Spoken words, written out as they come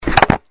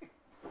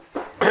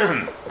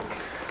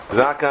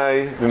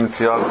Zakai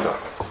b'mitziasa.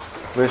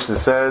 Mishnah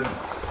said,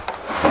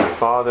 the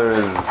father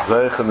is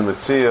Zeich in the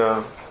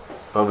Mitzia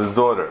of his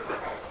daughter.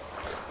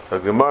 A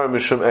Gemara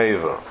Mishum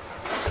Eva.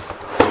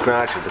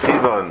 Rashi, the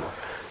Chivan,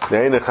 the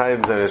Eine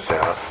Chayim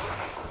Zeresach.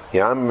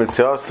 Yam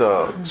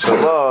Mitziasa,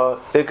 Shalah,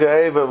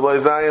 Ika Eva,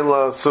 V'lai Zayin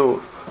La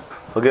Su.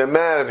 He'll get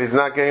mad if he's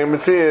not getting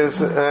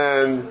Mitzias,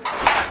 and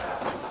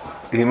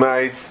he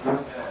might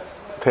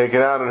take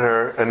it out on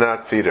her and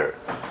not feed her.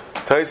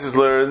 Taisus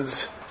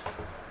learns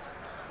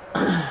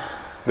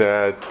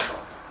that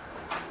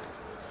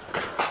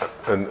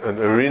an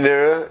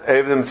urinera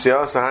evdim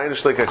tzias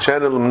hainish like a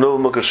channel mnul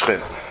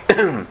mukashchin.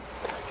 If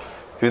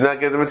he's not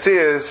getting the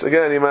mitzias,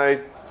 again he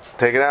might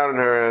take it out on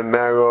her and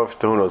marry her off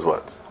to who knows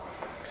what.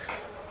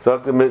 So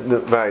the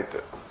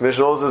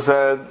Mishnah also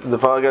said the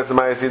father gets the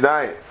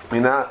ma'asidai.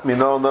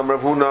 Minol number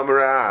of who number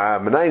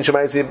Menayin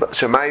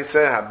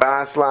shemaise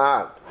habas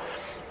la'ab.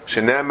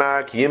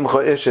 Shenemar ki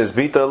yimcha ishes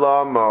bita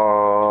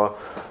lama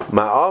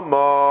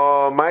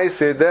ma'ama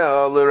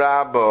ma'asidel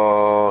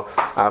l'rabo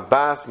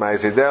Abbas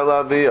ma'asidel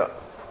l'aviyah.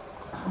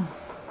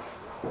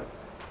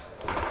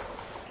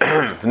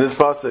 In this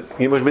pasuk,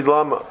 yimush bita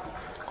lama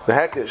the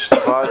hekish, the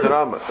father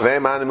rama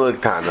ve'em anim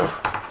l'ktana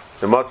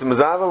the matzim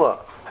mazavala.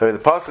 The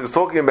pasuk is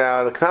talking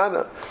about a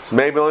ktana, so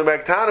maybe only by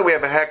ktana we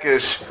have a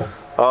hekish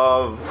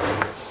of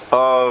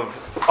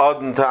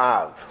adon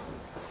ta'av.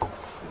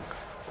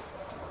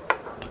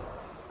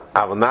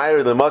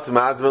 Avonayr the matzim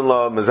azvin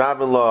la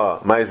mazavin la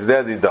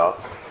ma'asidel da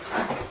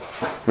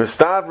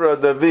Mistavra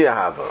davia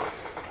hava.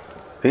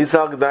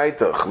 Hisag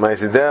daitach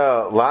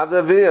ma'asidel la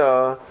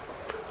davia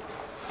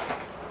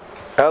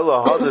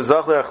ella had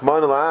zachler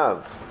achman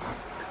la'av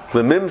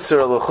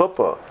lemimser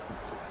l'chuppah.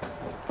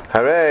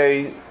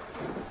 Hooray!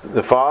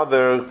 The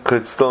father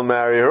could still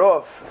marry her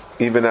off,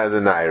 even as a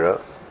naira.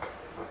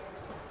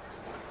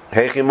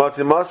 Heichi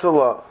matzi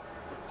masala.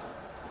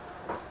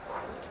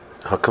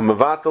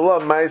 Hakamavatala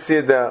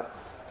ma'asiyada.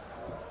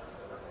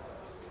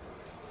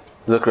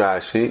 Look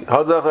Rashi.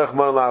 Hadach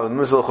rachman la'av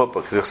misal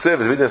chuppah.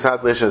 Chsiv is reading this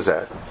out lisha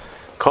said.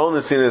 Kol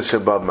nesin is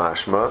shabab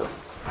mashma,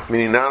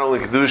 meaning not only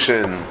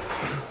kedushin,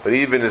 but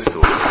even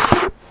isur.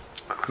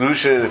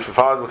 Kedushin, if the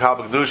father's makal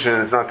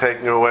kedushin, it's not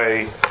taking her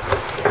away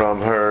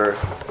from her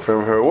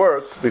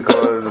work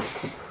because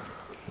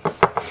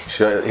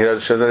she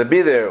doesn't have to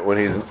be there when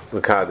he's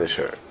mekadesh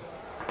her.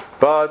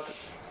 But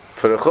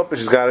for the chuppah,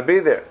 she's got to be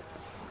there.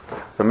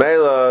 The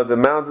mela, the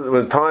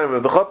time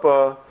of the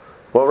chuppah,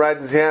 what right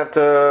does he have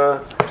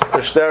to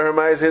shter her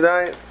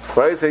ma'asidai?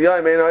 Right? Say,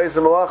 "Yai mein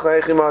ha'isam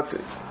malacha eichi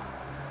matzi."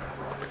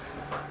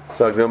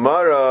 So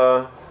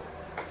Gemara.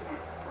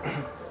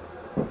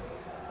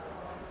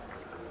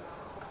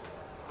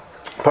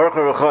 Parcha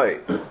Rechai,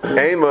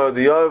 Ema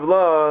the Yav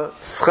La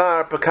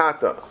Schar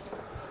Pakata.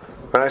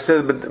 Rashi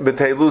says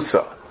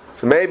B'Teilusa.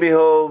 So maybe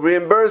he'll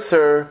reimburse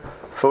her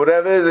for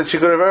whatever it is that she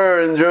could have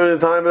earned during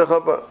the time of the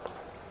Chuppah.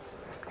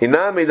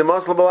 Inami the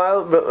Masla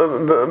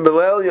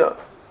B'Lelia,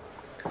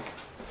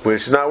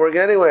 which is not working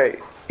anyway.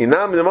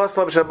 Inami the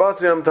Masla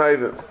B'Shabbos Yam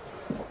Taivim.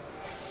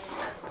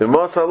 The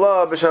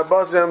Masla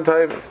B'Shabbos Yam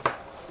Taivim.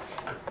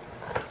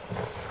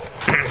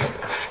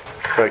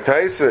 Like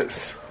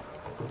Taisus.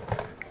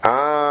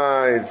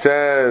 It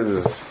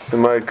says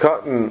in my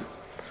cotton,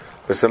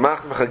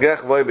 "V'samach v'chagech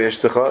v'y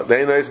b'ishtecha."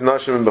 They know it's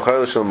nashim in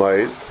b'chayil shel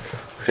ma'id.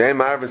 She'em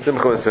ma'arv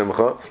v'simcha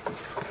v'simcha.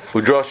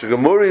 U'drosh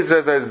Gemuri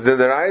says that it's the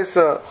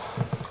deraisa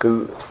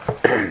because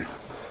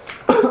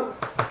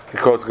he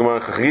quotes Gemara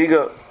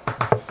Chagiga.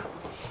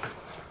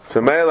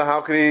 So Meila,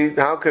 how could he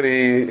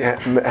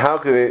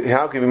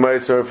be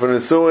ma'aser for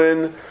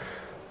nesuin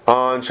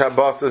on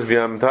Shabbos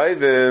v'yam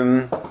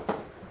taivim?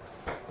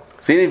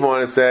 So you even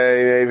want to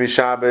say maybe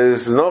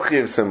Shabbos is no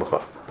Chiv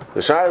Simcha.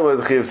 The Shaila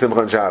was Chiv Simcha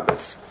on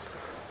Shabbos.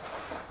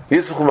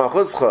 Yisfuch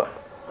Machuscha.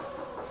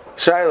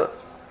 Shaila.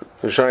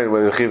 The Shaila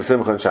was Chiv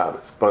Simcha on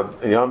Shabbos.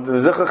 But Yom Tov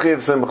is a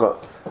Chiv Simcha.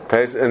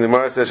 And the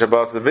Gemara says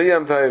Shabbos the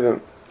V'yam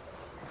Taivim.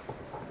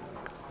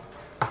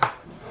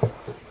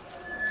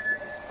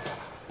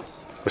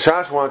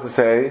 Rashash wanted to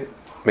say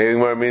maybe the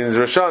Gemara means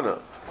Roshana.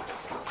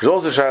 There's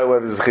also Shaila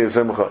was Chiv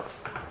Simcha.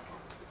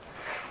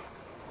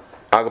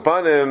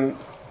 Agapanim.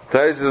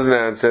 Taisus doesn't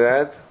answer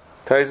that.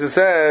 Taisus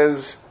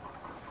says,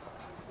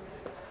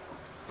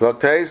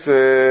 look,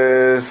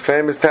 Taisus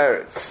famous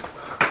teretz.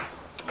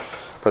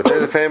 But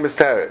there's a famous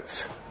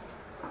teretz.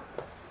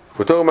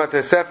 We're talking about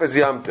Tesefes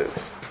Yamtiv.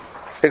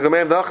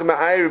 Ikamem dachim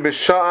ma'ayri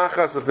b'shah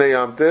achas of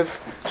Yamtiv.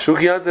 Shuk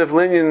Yamtiv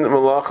linyan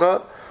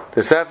malacha.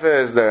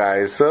 Tesefes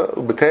deraisa.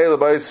 Ubetei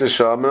l'bayis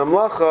sham and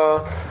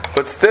malacha.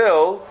 But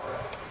still,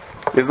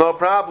 there's no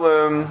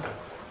problem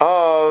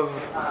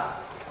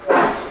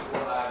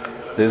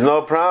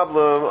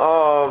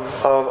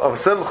of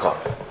simcha.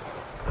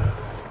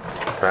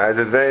 Right?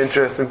 It's very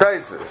interesting.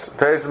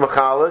 Taisus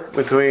machalik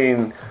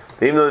between,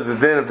 even though it's the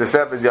din of the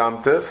Tesefes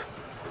Yamtiv,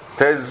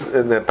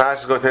 the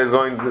Pashas is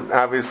going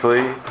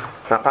obviously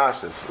not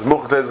Pashas. The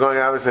Mukhta is going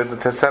obviously the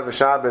Tesefes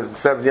Shabbos, the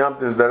Tesefes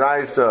Yamtiv is the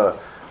Raisa,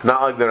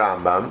 not like the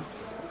Rambam,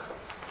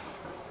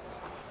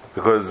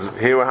 because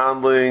here we're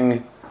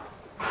handling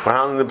We're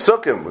handling the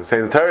psukim. We're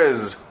saying the Torah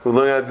is, we're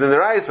looking at the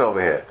Nerais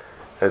over here.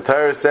 The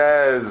Torah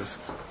says,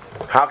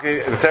 how can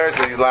the Torah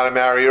says he's allowed to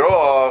marry her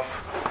off?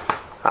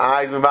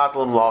 He's been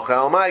battling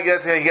Mlocha.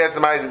 He gets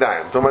some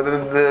Izidayim. Talking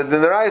about the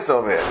Nerais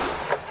over here.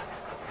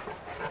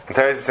 The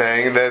Torah is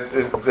saying that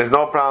there's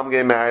no problem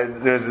getting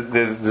married. There's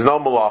no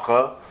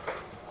Melacha.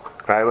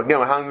 Right? Again,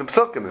 we're handling the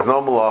psukim. There's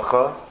no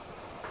Melacha.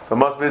 So it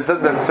must be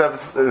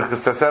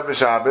because the Sefer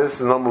Shabbos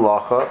is no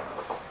Melacha.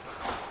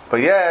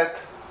 But yet,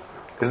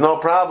 there's no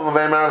problem of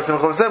getting married with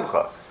Simcha with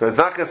Simcha. So it's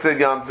not considered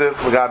Yom Tiv,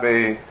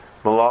 L'gabe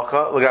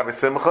Melacha, L'gabe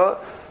Simcha.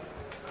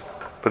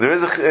 But it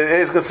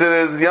is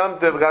considered Yom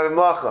Tiv, L'gabe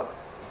Melacha.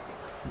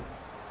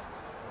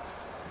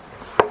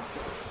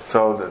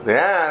 So they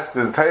ask,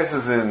 there's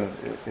places in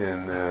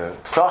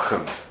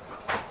Pesachim,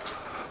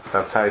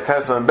 that's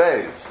Hayatesa and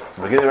Beis,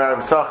 beginning of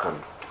Pesachim.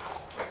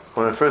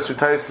 One of the first two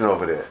Taisis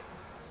over there.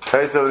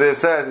 Taisis over there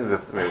said,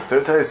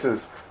 third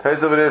Taisis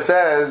over there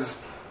says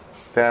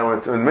that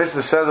when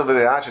Mishnah says over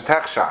there, Acha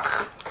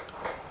Techshach,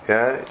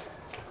 yeah,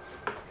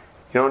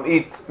 you don't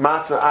eat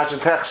matzah Acha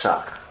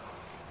Techshach.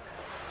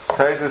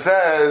 Taisis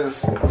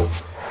says,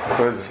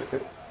 because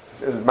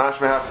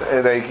mashma have to,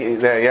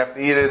 you have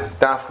to eat it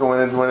dafka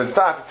when it's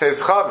daf. It says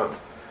chavim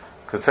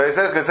because it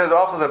says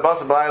ochos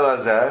abasa b'layla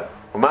zeh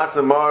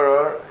u'matzah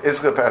maror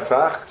iska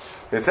pesach.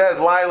 It says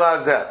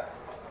layla zeh.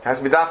 It has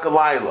to be dafka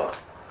layla.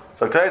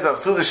 So it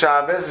says Suda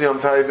Shabbos Yom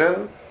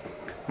Tovim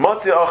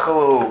motzi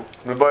ochalu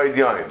mibayid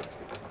yom.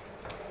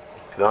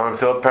 Kedam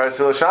until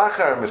Parasil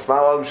Shachar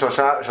mismal adam shal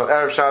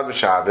erev Shabbos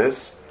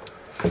Shabbos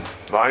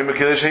v'ayim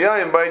b'kiddush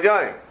hayom bayid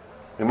yom.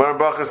 The Gemara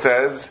Bracha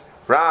says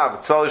Rav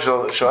tzol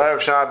shal erev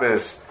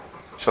Shabbos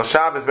shal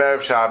Shabbos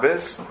be'erev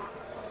Shabbos,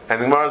 and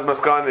the Gemara's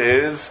maskan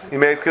is he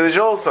makes kiddush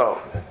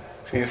also.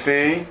 So you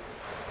see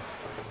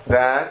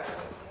that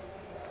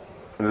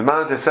in the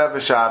month of Sefer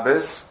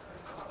Shabbos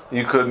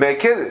you could make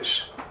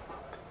kiddush,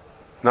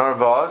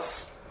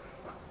 narvos,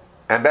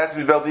 and that's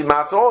be belti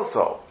matzah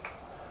also.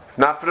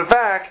 Not for the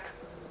fact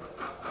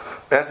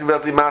that's be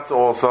belti matzah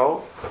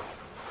also.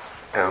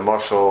 And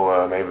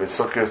Marshall, maybe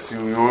Sukkot,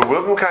 you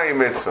wouldn't carry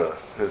mitzvah.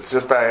 It's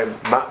just by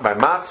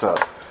matzah.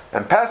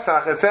 And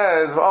Pesach, it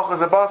says,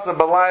 "V'ochas abasa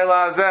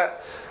b'layla zeh."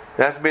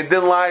 It has to be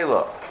din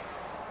layla.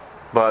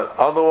 But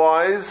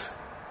otherwise,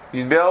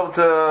 you'd be able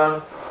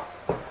to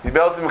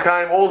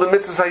mekayim all the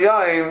mitzvahs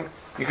hayayim.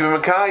 You can be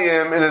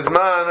mekayim in his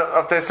man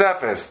of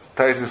Tesefes.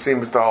 Taisus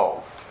seems to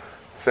hold.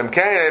 So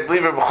I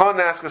believe Rabbi Chon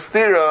asks a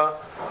stira.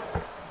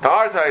 The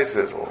our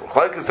Taisus, or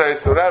Chalkas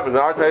Taisus, whatever. The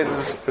our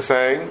Taisus is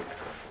saying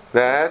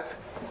that.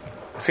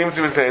 Seems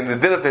to be saying the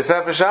din of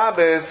Tesefes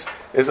Shabbos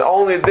is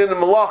only a din of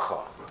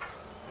Malacha.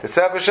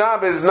 Tesefes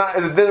Shabbos is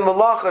a din of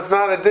Malacha. It's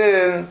not a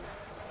din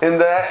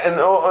and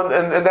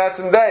that's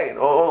in day.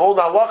 All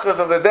the halachas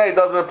of the day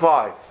doesn't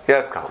apply.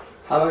 Yes, Kal.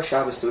 How much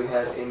Shabbos do we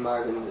have in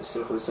Marvin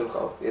Simcha with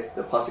Simcha if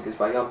the pasuk is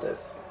by Yom Tov?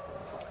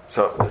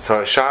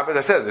 So Shabbos.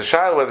 I said the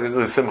Shabbos whether it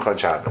was Simcha on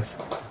Shabbos.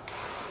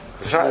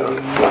 The Shabbos.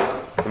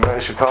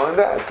 You should tell him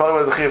that. It's telling him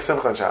whether the Chi of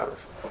Simcha on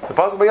Shabbos. The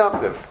pasuk by Yom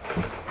Tov.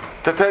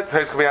 Today's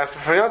going to be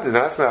asking for Yom Tov.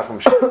 That's not from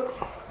Shabbos.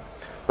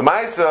 The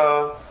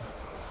Ma'isa.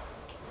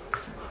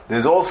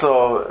 There's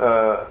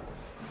also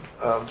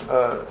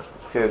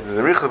there's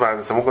a richah about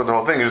this. I won't go into the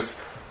whole thing. Just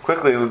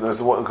quickly,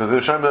 because they're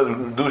trying to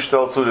do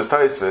shtel tzudas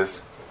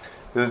taisvis.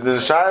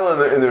 There's a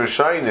shayla in the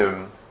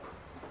Rishayim,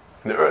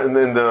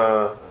 in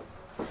the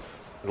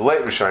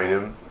late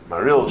Rishayim,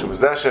 Maril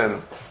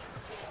Chumazeshen.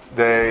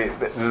 There's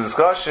a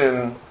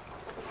discussion.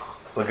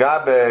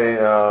 Lagabe,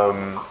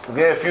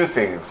 a few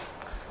things.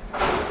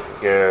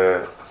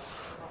 The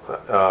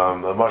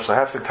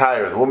hafsek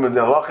tire. The woman.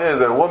 The halacha is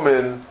that a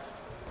woman.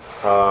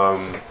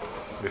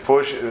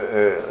 Before she,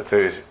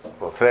 today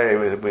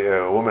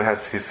a woman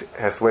has to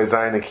weigh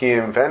zayin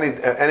akiyim for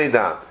any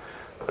dam.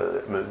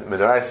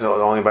 Midarais is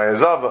only by a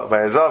zava.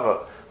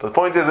 But the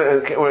point is,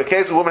 in a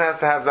case where a woman has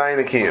to have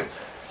zayin akiyim,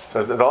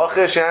 so the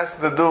halacha she has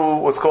to do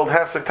what's called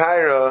hafsek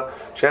taira.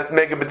 She has to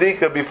make a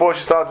bedika before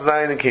she starts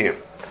zayin akiyim.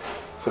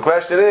 So the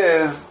question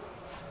is,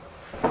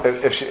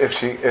 if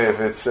she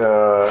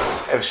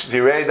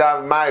ready to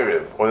have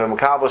Ma'ariv or the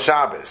Makabel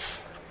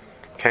Shabbos,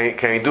 can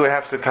you do a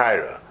hafsek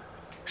taira?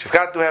 She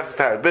forgot to do hafsek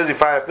taira. Busy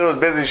Friday afternoon,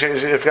 busy. She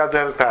forgot to do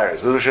hafsek taira.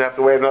 So she have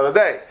to wait another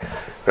day,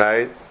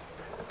 right?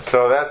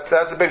 So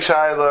that's a big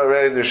shayla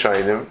already to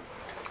Shainim,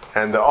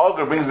 and the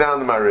Alger brings down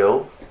the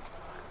Maril.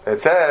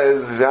 It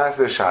says that's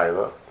the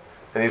shayla,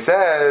 and he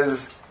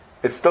says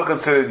it's still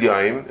considered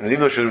Yom, and even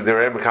though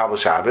they're in Makabel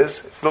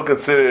Shabbos, it's still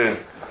considered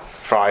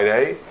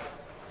Friday.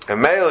 And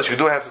Meila should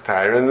do hafsek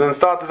taira, and then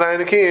start the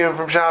Zayin Akiyim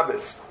from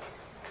Shabbos.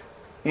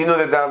 You know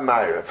that Dav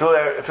Meir. Fil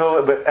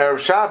Erev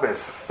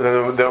Shabbos, the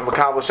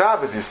Makabel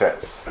Shabbos, he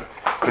says.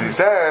 Because he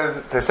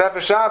says, the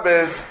Sefer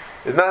Shabbos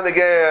is not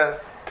negeya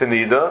to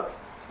Nida,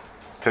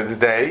 to the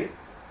day,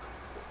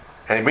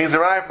 and he brings the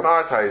right from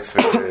our Tais.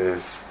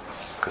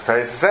 Because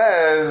Tais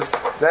says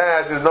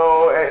that there's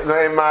no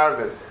Ein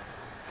Marvin.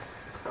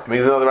 He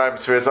brings another right from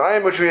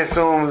Sfira, which we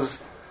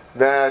assumes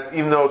that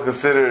even though it's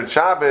considered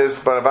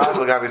Shabbos, but about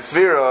Lagavi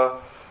Sfira,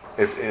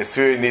 it's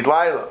Sfira need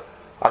Laila.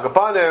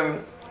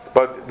 Akapanim,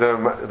 but the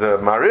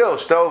Maril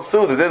tells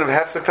Su the din of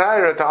Hefsek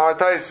Taira to our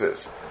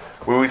Taisis.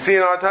 Where we see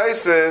in our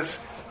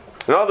Taisis,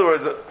 in other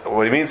words,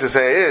 what he means to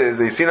say is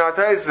that you see in our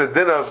Taisis the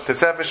din of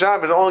Tesef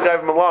Shabbos is only guy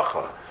of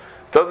Malacha.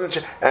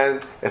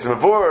 And it's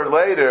Mavur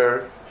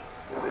later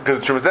because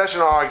the Trumazeshan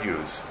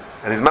argues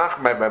and he's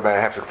mocked by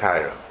Hefsek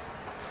Taira.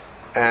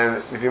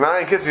 And if you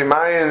mind kids, if you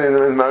mind in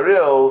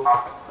Maril,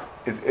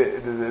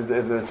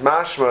 it's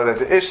mashma that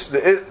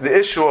the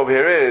issue over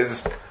here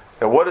is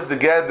that what is the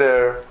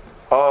gather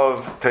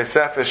of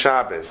Tesef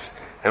Shabbos,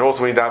 and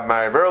also when you daven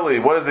Ma'ariv early,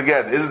 what is the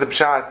gather? Is it the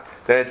pshat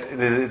that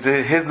it's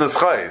his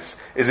nuschais?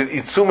 Is it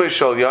itzumei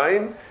shel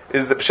yain?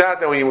 Is the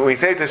pshat that when we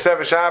say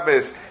Tesef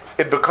Shabbos,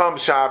 it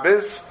becomes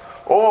Shabbos,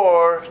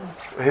 or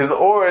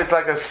it's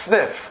like a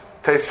sniff?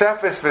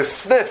 Tesefes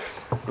v'sniff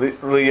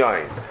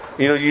liyain.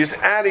 You're just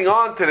adding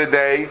on to the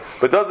day,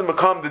 but it doesn't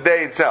become the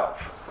day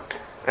itself.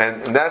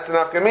 And that's an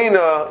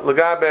nafkamina,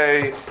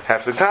 Lagabe,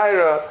 Hefsek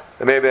Taira,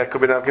 and maybe that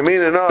could be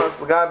nafkamina in us,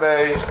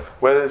 Lagabe,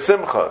 whether it's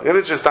Simcha. If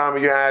it's just time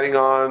you're adding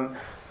on,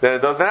 then it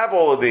doesn't have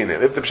all the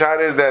dinim. If the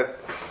pshat is that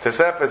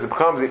Tesef, as it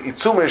becomes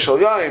Itzumei Shel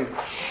Yaim,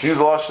 use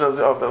the lashon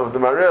of the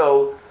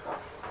Maril,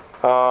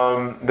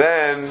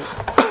 then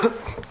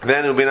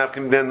it will be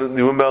nafkamina, then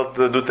you won't be able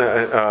to do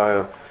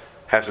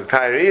Hefsek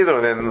Taira either,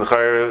 and then the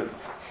Chayr,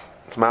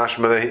 it's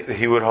mashma that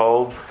he would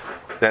hold,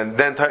 then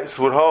Tais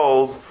would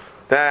hold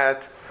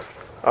that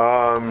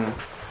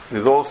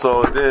there's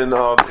also a din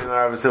of in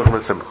Arav Simcha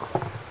Simcha.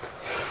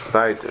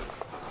 Right.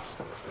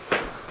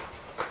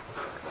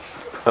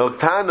 El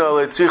Tana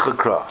leTzicha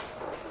Kra.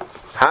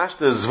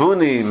 Hashta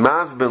Zvuni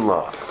Mazbin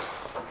La.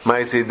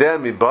 Ma'asideh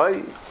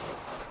Mibai.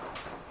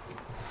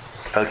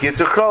 El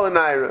Kitzur Kra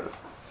L'Naira.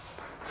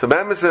 So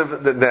remember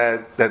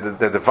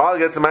that the father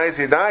gets a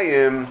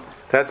Ma'asidayim,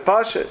 that's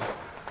Pashit.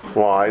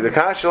 Why? The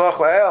Kashalach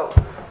La'el.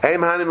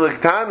 Eim Hanim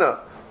L'Ktana.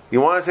 You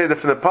want to say that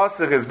from the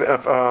pasuk is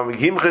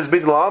Himchis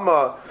Bid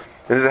Lama,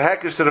 and there's a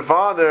hekesh to the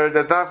father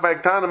that's not by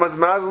Ktana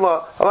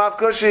Mazla Alav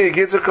Kushi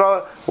Kitzur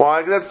Kol.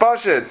 Why? Because that's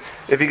Pashit.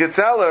 If he could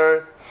sell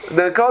her,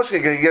 then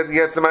Kolshi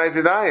gets the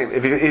Ma'asidayim.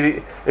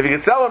 If he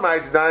could sell her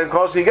Ma'asidayim,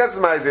 Kolshi gets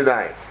the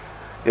Ma'asidayim.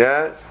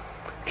 Yeah.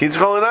 Kitzur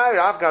Kol Anayir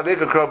Afgad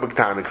Eka Kro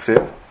B'Ktana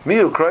Ksiv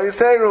Miu Kro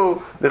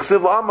Yiseru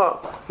Nechsiv Lama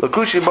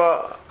Lakushi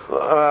Ba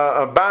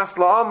Bas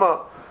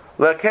Lama.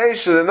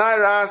 Lakesha, the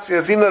Naira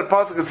Asya, even though the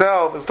pasuk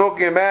itself is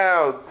talking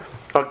about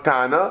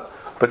Oktana,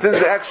 but since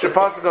the extra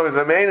pasuk is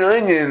a main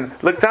Indian,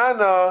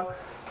 Laktana,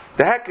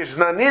 the Hekesh is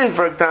not needed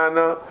for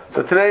Oktana,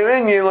 so today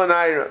Indian La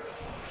Naira.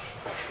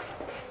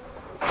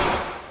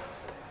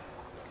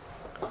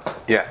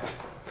 Yeah.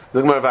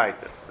 Look more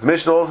weiter. The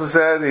Mishnah also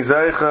said,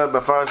 Izaycha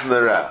Bafars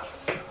Nera.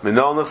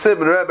 Minol Nechsib,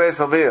 Nera Beis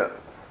Alviyah.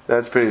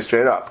 That's pretty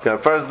straight up.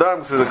 First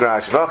Dharm says the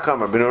Grash,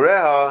 Vachkamar,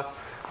 Binoreha,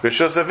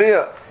 Rishos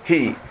Aviyah.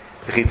 He.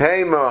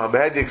 Chitayma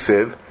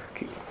behediksiv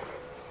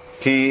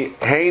ki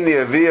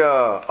heini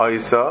avia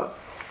oisa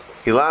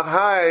ilav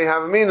hai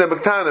havamina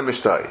b'ktana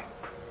mishtai.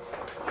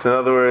 So in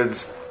other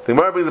words, the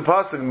Gemara brings the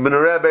pasuk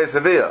b'nereh beis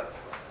avia.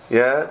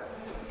 Yeah,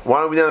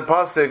 why don't we do the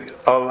pasuk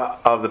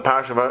of the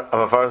parish of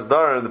a first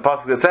dar and the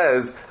pasuk that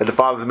says that the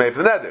father is made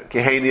for the nether ki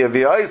heini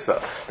avia oisa.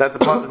 That's the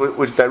pasuk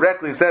which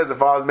directly says the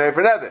father is made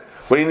for nether.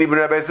 What do you need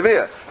b'nereh beis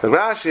avia? The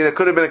Rashi that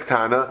could have been a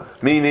ktana,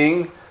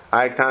 meaning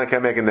I ktana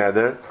can't make a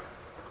nether.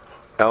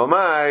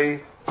 Elmai,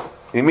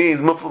 he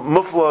means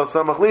mufla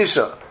samach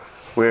lisha,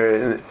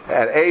 where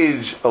at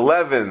age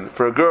 11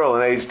 for a girl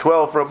and age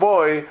 12 for a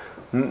boy,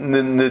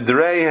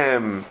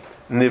 nidreihem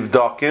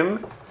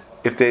nivdokim,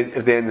 if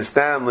they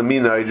understand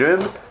lemina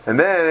idrim, and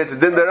then it's a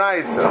din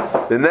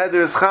deraisa. The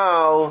neder is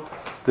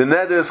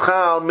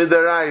chal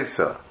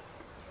midaraisa.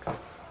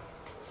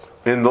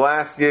 In the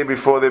last year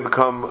before they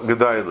become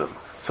gedolim.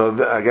 So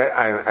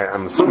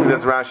I'm assuming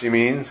that's Rashi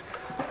means.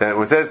 That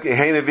when it says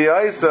Heina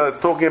V'Aisa, it's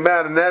talking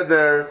about a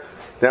neder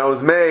that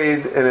was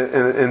made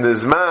in the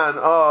zman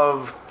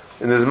of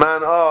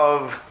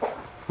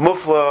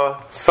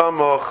Mufla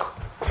Samuch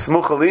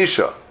Smuch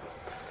Elisha,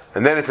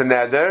 and then it's a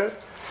neder.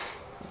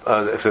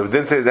 If it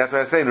didn't say that's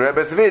what I say.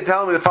 Rebbe Sevilla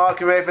tell me the father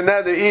can make a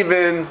neder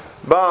even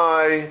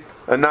by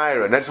a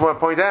naira. And I just want to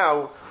point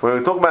out when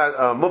we talk about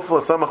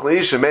Mufla Samuch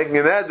Elisha making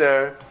a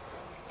neder,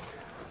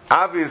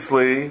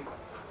 obviously.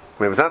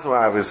 Maybe it's not so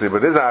obviously,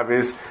 but it is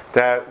obvious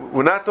that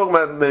we're not talking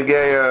about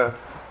Megeya,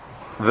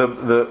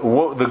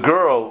 the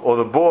girl or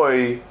the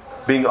boy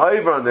being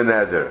over on the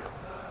neder,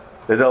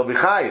 that they'll be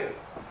chayiv.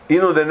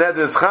 Even though the neder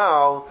is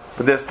chal,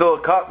 but there's still a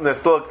cut and there's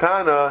still a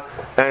kana,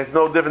 and it's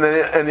no different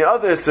than any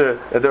other isser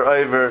that they're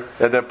over,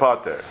 that they're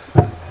potter.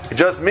 It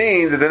just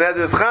means that the neder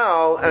is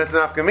chal and it's an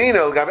afkamina.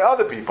 It'll be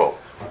other people.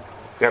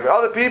 There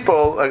other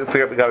people, like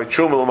Gabi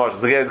Chuma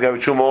Lamosh,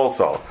 Gabi Chuma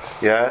also.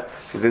 Yeah?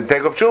 You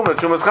take off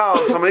Chuma's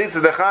chal, somebody eats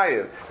it, the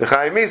chayiv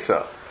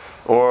misa.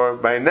 Or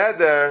by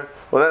neder,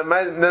 well,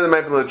 neder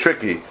might be a little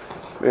tricky.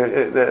 I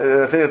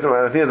think it's a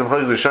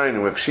machlokas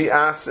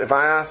b'shaynu. If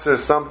I ask her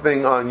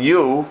something on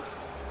you,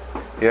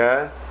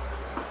 yeah,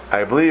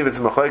 I believe it's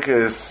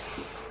machlokas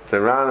the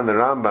Ran and the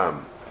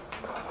Rambam.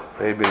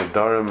 Maybe the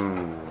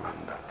Durham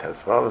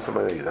Tesvav,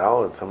 somebody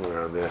Yidal, somewhere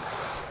around there.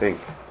 I think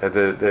that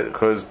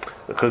because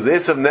the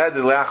Is of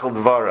Neder Leachal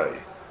Dvarai,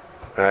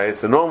 right?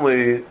 So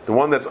normally the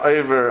one that's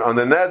over on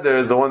the Neder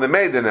is the one that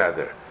made the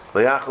Neder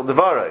Leachal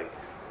Dvarai.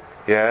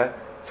 Yeah.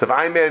 So if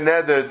I made a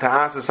Neder to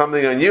ask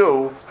something on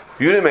you,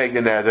 you didn't make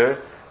the Neder.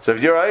 So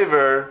if you're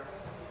over,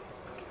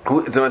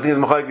 it's a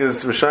Matin Machalik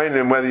is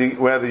Rishayim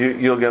whether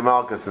you'll get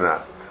Malchus or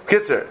not.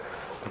 Kitzer.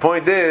 The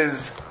point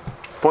is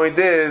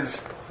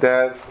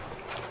that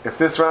if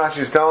this Rashi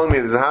is telling me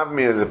there's a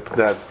Havmir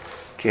that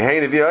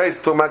Kihain of Yais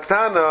to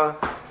Maktana,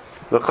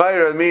 the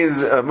Chayra means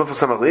Mufal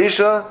Samach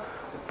Isha,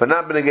 but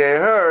not been negay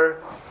her.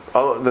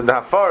 The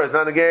Hafar is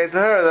not negay to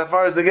her. The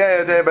Hafar is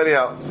negay to everybody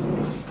else.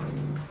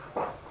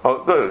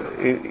 Oh,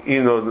 good.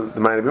 Even though the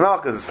might be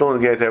Malchus, it's still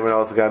negay to everyone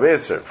else. The Gab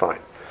Isser, fine.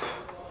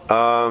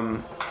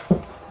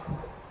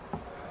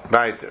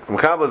 Weiter.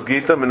 Mekabel's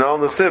Gita Minol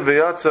Nechsiv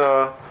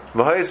V'Yatza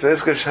V'Haisa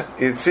Iskash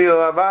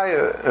Yitzil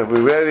Avaya. If we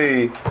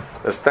already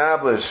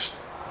established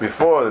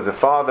before that the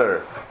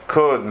father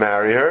could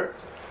marry her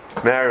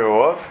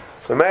off,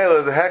 so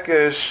Mela is a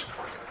Hekesh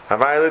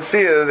Avaya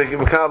Litzia that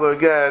Mekabel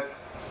get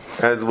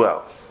as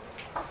well.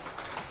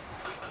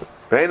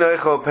 Vein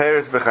Eichel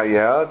Peres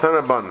B'Chayel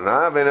Tana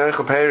Banana Vein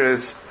Eichel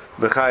Peres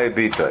B'Chay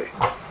Bitay.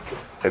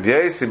 If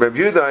Yesi Reb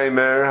Yehuda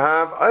Eimer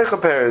have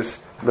Eichel Peres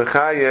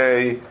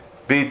B'Chay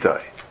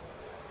Bitay.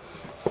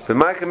 The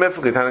Micah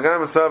Miflik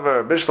Tanagam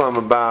Savar Bishlam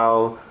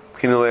Abal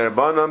Kinulei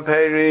Rabbanon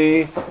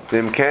Peri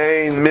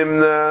Dimkain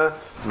Mimna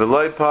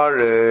V'Loi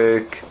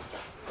Parik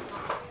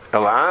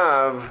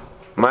Elav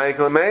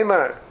Michael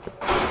Meimar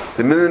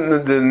the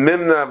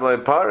Mimna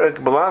V'Loi Parik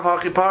B'Lav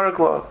Hachi Parik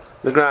Lo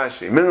the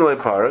Grashi Mimna V'Loi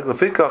Parik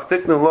L'Fikach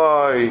Tiknu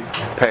Loi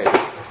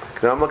Peres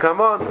Knam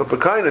L'Kamon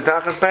Upakainu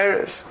Tachas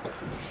Peres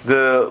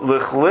the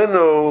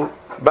L'Chlinu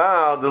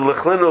Baal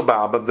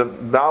but the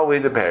Baal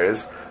with the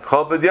Peres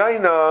Chol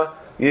B'Dyaina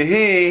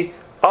Yehi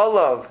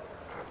Olav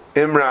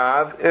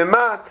Imrav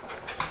Imat,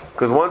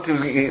 because once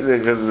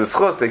because the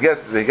schus they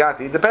got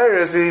to eat the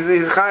Paris, he's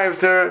chayiv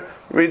to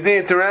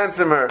redeem, to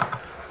ransom her.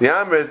 The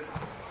Amrit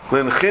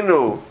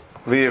Linchinu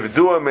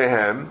V'Yivdua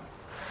Mehem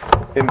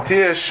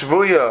Imtia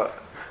Shvuya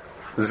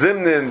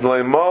Zimnin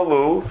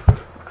Bleimalu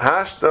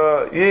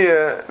Hashta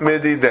Yeh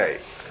Mididei.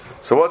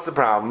 So what's the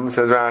problem?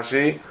 Says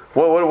Rashi.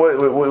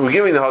 We're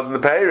giving the husband the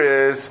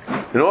Paris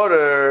in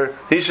order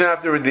he should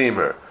have to redeem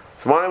her.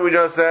 So why don't we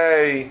just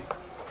say,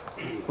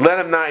 let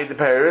him not eat the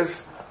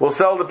pears, we'll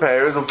sell the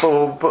pears,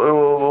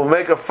 we'll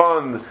make a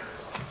fund,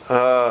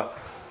 a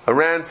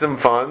ransom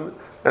fund,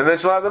 and then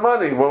she'll have the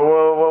money.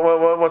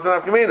 What's an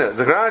afkamina?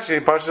 Zakrashi,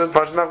 Pasha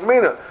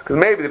afkamina. Because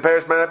maybe the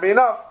pears might not be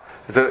enough.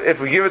 So if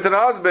we give it to the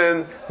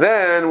husband,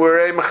 then we're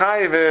a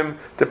mechayivim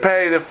to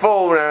pay the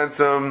full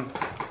ransom.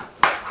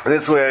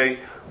 This way,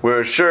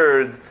 we're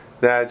assured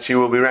that she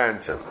will be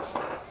ransomed.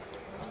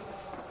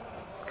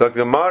 So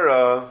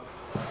Gemara.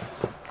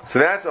 So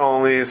that's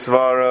only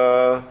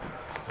svara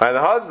by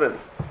the husband.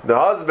 The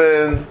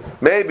husband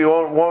maybe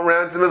won't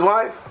ransom his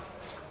wife.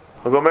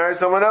 He'll go marry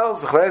someone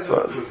else.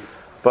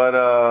 But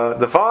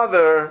the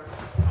father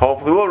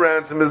hopefully will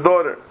ransom his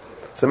daughter.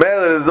 So maybe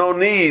there's no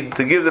need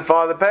to give the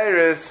father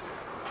Paris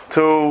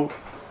to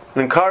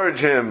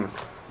encourage him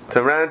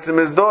to ransom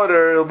his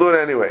daughter. He'll do it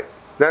anyway.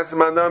 That's the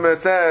mandam that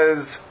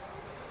says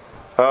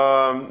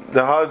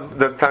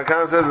the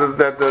Tanakh says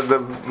that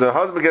the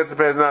husband gets the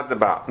pay, not the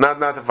Baal, not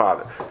the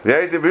father.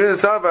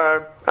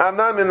 I'm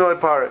not minoi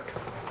parik.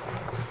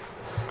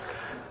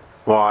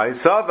 Why?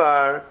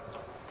 Savar,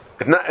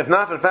 if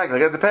not for the fact that I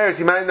get the Paris,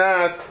 he might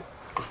not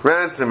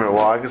ransom her.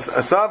 Why? Because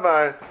a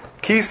Savar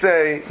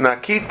kisei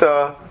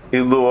nakita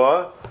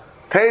ilua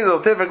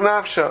tezel tifrik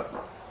nafsha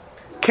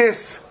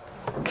kisa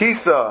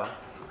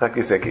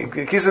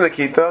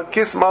nakita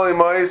kis mali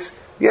mois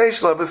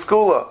yeshla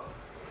beskula.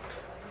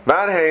 So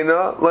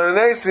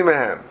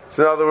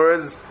in other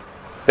words,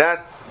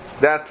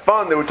 that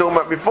fund that we were talking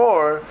about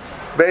before,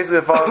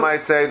 basically the father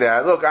might say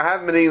that, look, I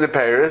haven't been eating the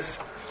pears.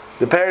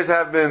 The pears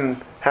have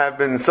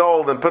been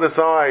sold and put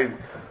aside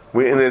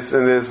in this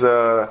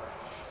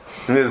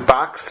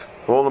box,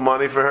 all the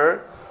money for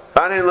her.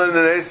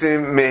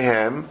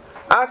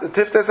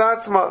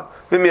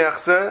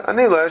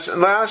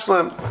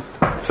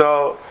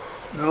 So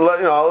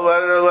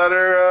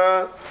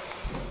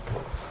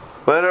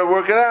let her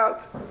work it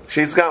out.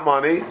 She's got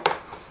money.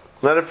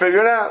 Let her figure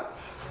it out.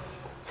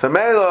 So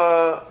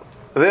Mela,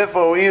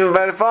 therefore, even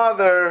by the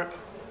father,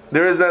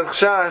 there is that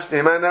chashash.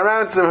 He might not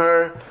ransom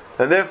her,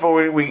 and therefore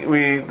we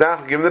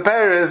have to give him the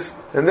Paris,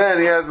 and then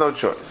he has no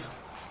choice.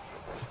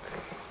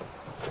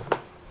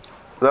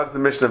 Look, the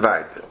Mishnah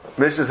Vayter.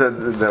 Mishnah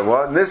said that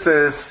what? This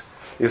is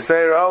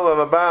Yisrael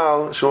Olav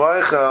Abal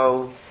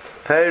Shuaychel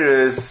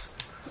Paris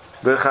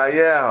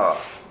B'Chayeha.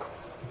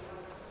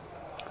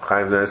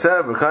 Chayim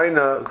Neseh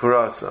B'Chayna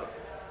Kurasa.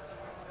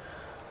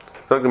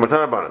 Look, the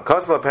Matana Banan.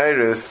 Kasla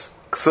Paris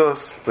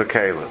Ksus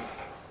L'Kalim.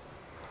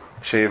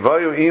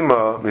 Sheyivayu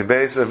Ima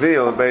Mibeis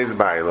Avil Beis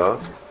Baila.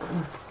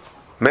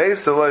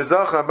 Meisa Lo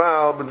Yizach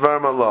Abal B'Dvar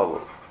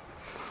Malalu.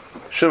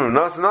 Shumim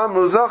Nasanam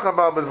Muzacha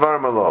Bal B'Dvar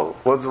Malol.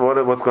 What's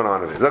going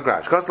on in it?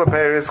 Zagrash. Kosla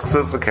Paris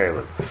Ksus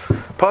V'Kalim.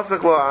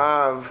 Pasuk Lo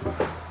Av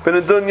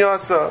Benedun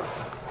Yasa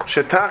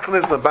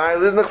Shetachnis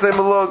L'Bayil Iznach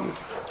Malog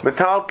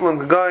Metaltlin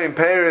Gagayim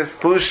Paris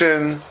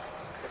Tlushin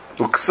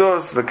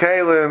Uksus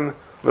V'Kalim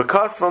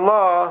V'Kas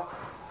V'Lah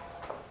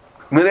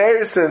Min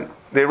Erison.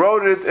 They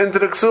wrote it into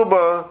the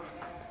Ksuba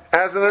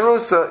as an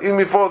Arusa even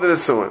before the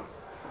Nisuin.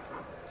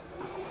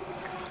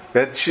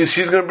 That she's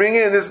going to bring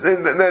in this.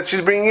 That she's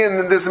bringing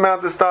in this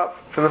amount of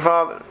stuff from the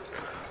father.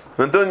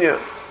 Dunya,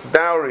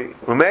 dowry,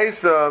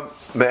 Umeisa,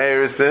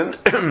 Be'erisin.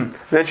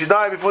 Then she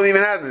died before they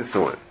even had this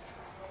one.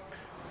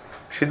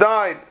 She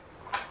died.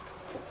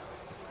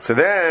 So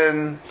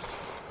then,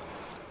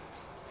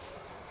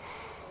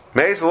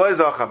 Meisa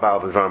loizacha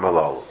bal b'var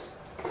malol,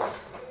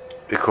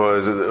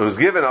 because it was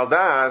given al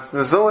das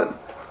nesuin.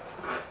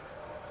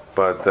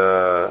 But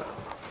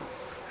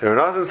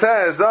Aaron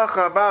says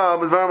zacha bal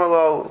b'var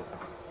malol.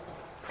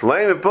 It's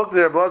lame and put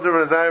there, blazer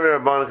and Azari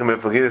Rabban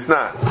Kamiflagid. It's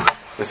not.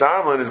 This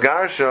Armlin is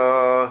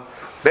Garsha,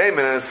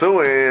 Bayman and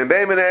Suin,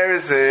 Bayman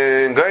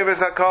Harrison,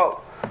 Goyves Hakol.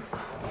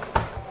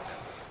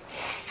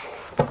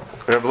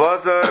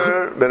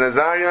 Blazer, Ben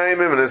Azari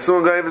Yaimim, and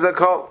Asun Goyves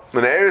Hakol.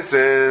 Ben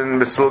Harrison,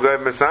 Besul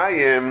Goyv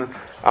Messiahim,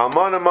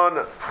 Almana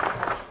Mana.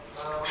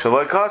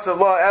 Shalai Kasav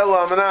La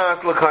Ella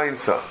Manas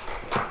Lakainsa.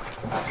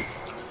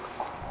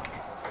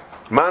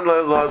 Man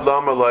La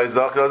Lama La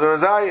Izak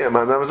Azari,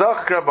 Man La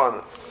Izak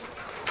Rabban.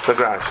 The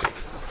Rashi.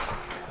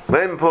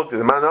 Leim Pukti.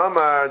 The man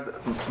Amar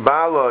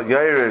Bala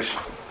Yairish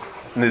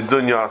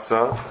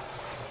Nidunyasa.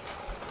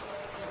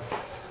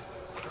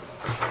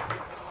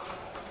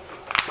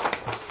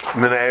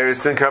 Mina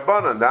Erisin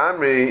Karbana. The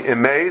Amri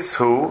Imeis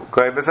Hu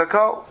Goybes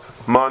Hakol.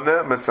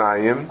 Mana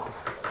Masayim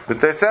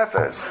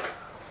B'Tesefes.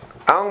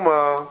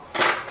 Alma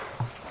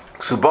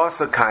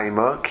Subasa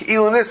Kaima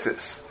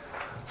Ki'ilunisis.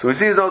 So we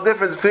see there's no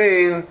difference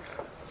between,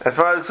 as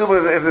far as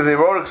Ksuba, if they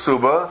wrote a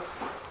Ksuba,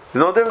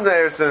 there's no difference in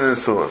Erison and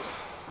Nisuin.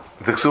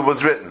 If the Ksuba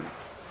was written.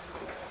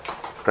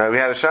 Right, we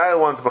had a Shayla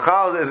once,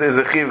 B'chal is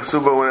a Chiv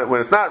Ksuba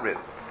when it's not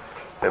written.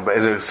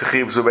 Is a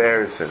Chiv Ksuba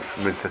Erison,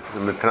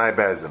 Tanai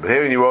Bezda. But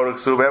here when you wrote a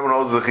Ksuba, everyone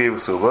holds the Chiv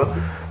Ksuba.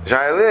 The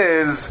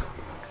Shayla is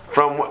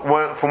from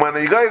when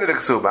you gave it a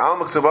Ksuba.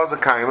 Alma Ksuba is a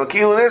Kaima,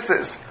 Ki'ilun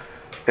Isis.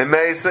 In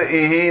Meisa,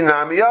 Ihi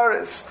Nami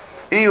Yaris.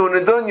 Ihu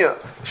Nedunya.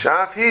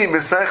 Shaf Hi,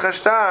 B'Sei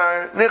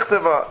Chashtar,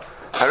 Nichtava.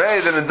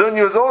 Hooray, the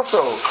Nedunya is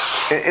also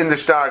in the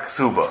Shtar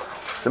Ksuba.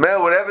 So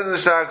whatever is in the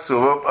Shtar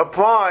Ksuba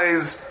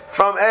applies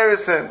from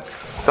Erison.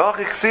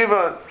 Dachi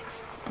Ksiva,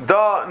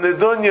 Da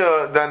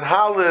Nedunya, Dan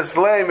Halis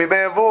Le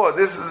Mibeavor.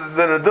 This is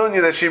the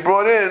Nedunya that she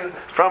brought in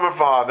from her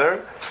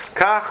father.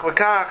 Kach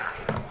v'kach,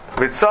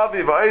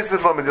 Mitzavi v'Eisef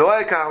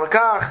v'Midilei kach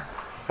v'kach.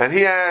 And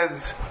he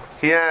adds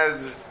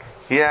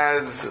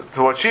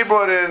to what she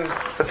brought in,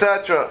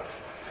 etc.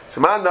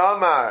 So man da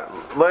Amar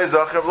Lo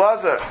Yizacher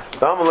Blazer.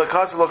 Da Amar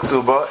Lekasa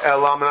L'Ksuba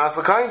Elam Manas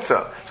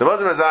L'Kainsa. So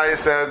Muslim Azariah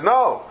says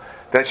no.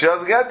 That she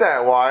doesn't get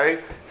that.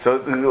 Why? So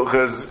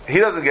because he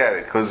doesn't get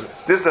it. Because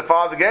this the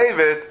father gave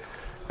it.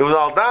 It was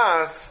al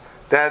das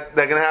that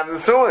they're going to have the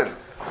suin.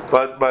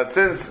 But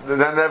since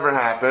that never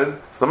happened,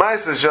 so the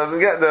Maisa she doesn't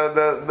get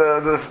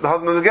the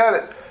husband doesn't get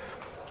it.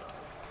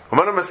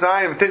 Amana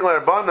Masayim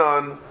Tiklar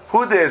Banan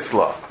Hu de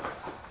Isla.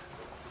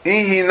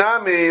 Ihi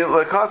Nami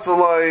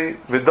Lekasvulai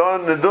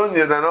Vidon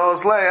Nedunya Dan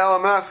Olaslei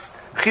Elamanas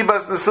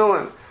Chibas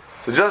Nesuin.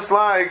 So just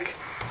like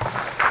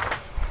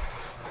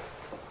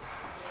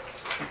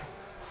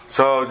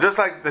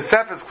the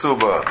Sefes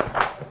Ksuba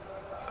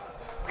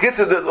gets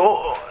to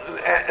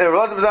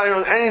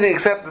anything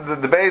except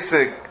the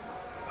basic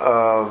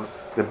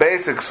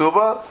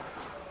Ksuba,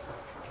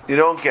 you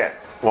don't get.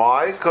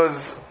 Why?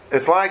 Because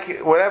it's like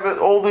whatever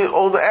all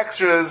the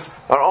extras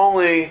are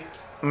only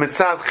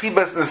mitzad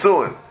chibas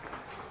nesuin,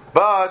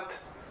 but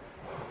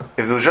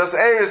if it was just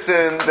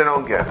erison, they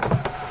don't get it.